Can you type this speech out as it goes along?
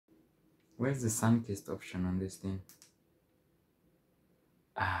Where's the sun-kissed option on this thing?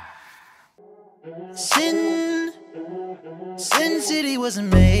 Sin City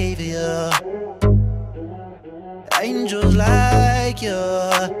wasn't made for you. Angels like you.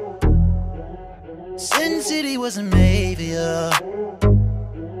 Sin City wasn't made for you.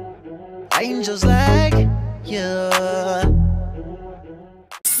 Angels like you.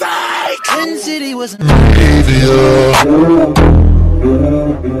 Sin City wasn't made for you.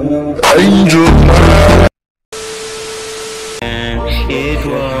 Angels like. It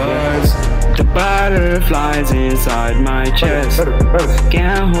was the butterflies inside my chest.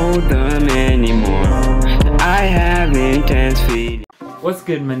 Can't hold them anymore. I have intense feelings. What's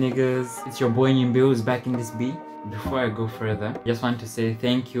good, my niggas? It's your boy t.nyimbilz back in this beat. Before I go further, just want to say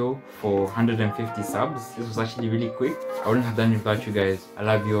thank you for 150 subs. This was actually really quick. I wouldn't have done it without you guys. I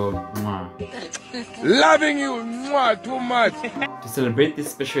love you all. Mwah. Loving you, mwah, too much. To celebrate this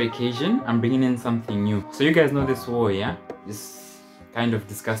special occasion, I'm bringing in something new. So you guys know this war, yeah? This kind of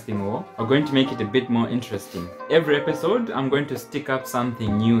disgusting war. I'm going to make it a bit more interesting. Every episode, I'm going to stick up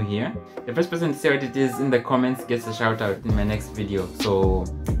something new here. The first person to say what it is in the comments gets a shout out in my next video. So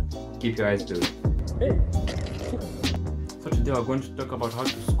keep your eyes peeled. Hey. So today we're going to talk about how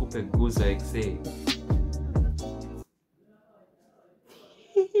to scoop a Guza XA.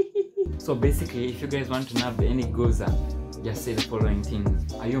 So basically, if you guys want to nab any Guza, just say the following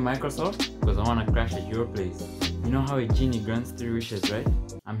things. Are you Microsoft? Because I want to crash at your place. You know how a genie grants 3 wishes, right?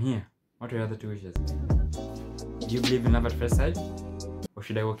 I'm here. What are your other 2 wishes? Do you believe in love at first sight? Or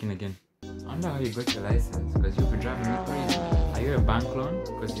should I walk in again? I wonder how you got your license, because you've been driving me crazy. Are you a bank loan?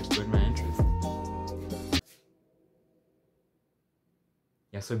 Because you've got my interest.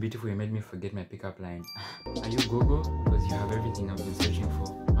 You're so beautiful, you made me forget my pickup line. Are you Google? Because you have everything I've been searching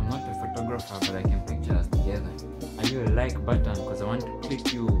for. I'm not a photographer, but I can picture us together. Are you a like button? Because I want to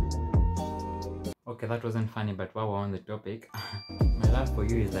click you. Okay, that wasn't funny, but while we're on the topic, my love for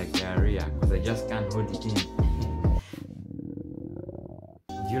you is like diarrhea, because I just can't hold it in.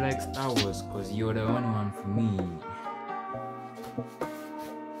 Do you like Star Wars? Because you're the only one for me.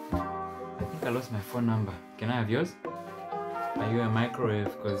 I think I lost my phone number. Can I have yours? Are you a microwave?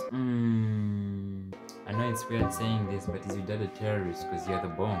 Because, I know it's weird saying this, but is your dad a terrorist? Because you're the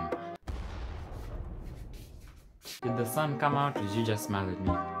bomb. Did the sun come out, or did you just smile at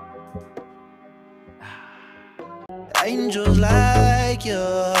me? Angels like you.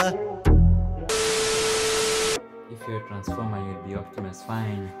 If you're a transformer, you'd be Optimus.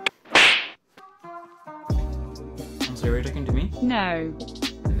 Fine. I'm sorry, were you talking to me? No.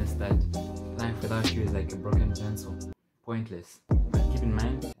 I missed that. Life without you is like a broken pencil. Pointless. But keep in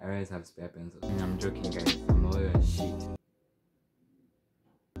mind, I always have spare pencils. I'm joking, guys. I'm loyal as shit.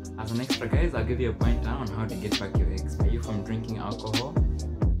 As an extra, guys, I'll give you a pointer on how to get back your ex. Are you from drinking alcohol?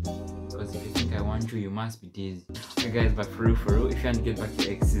 Because if you think I want you, you must be dizzy. Okay, guys, but for real, if you want to get back your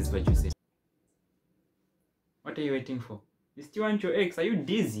ex, this is what you say. What are you waiting for? You still want your ex? Are you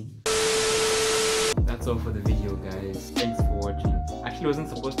dizzy? That's all for the video, guys. Thanks for watching. Actually, I wasn't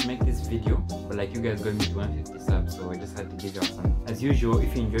supposed to make this video, but like you guys got me to 150 subs, so I just had to give you some. As usual,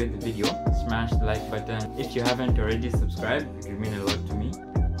 if you enjoyed the video, smash the like button. If you haven't already subscribed, it would mean a lot to me.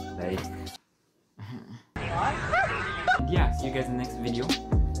 Like, yeah, see you guys in the next video.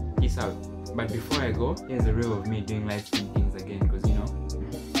 Peace out. But before I go, here's a reel of me doing live stream things again, because you know.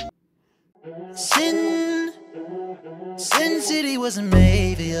 Sin City wasn't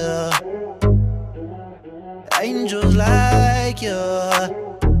made for you. Angels like you.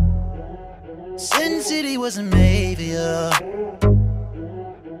 Sin City wasn't made for you.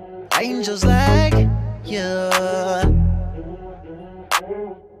 Angels like you.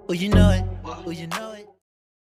 Oh, you know it. Oh, you know it.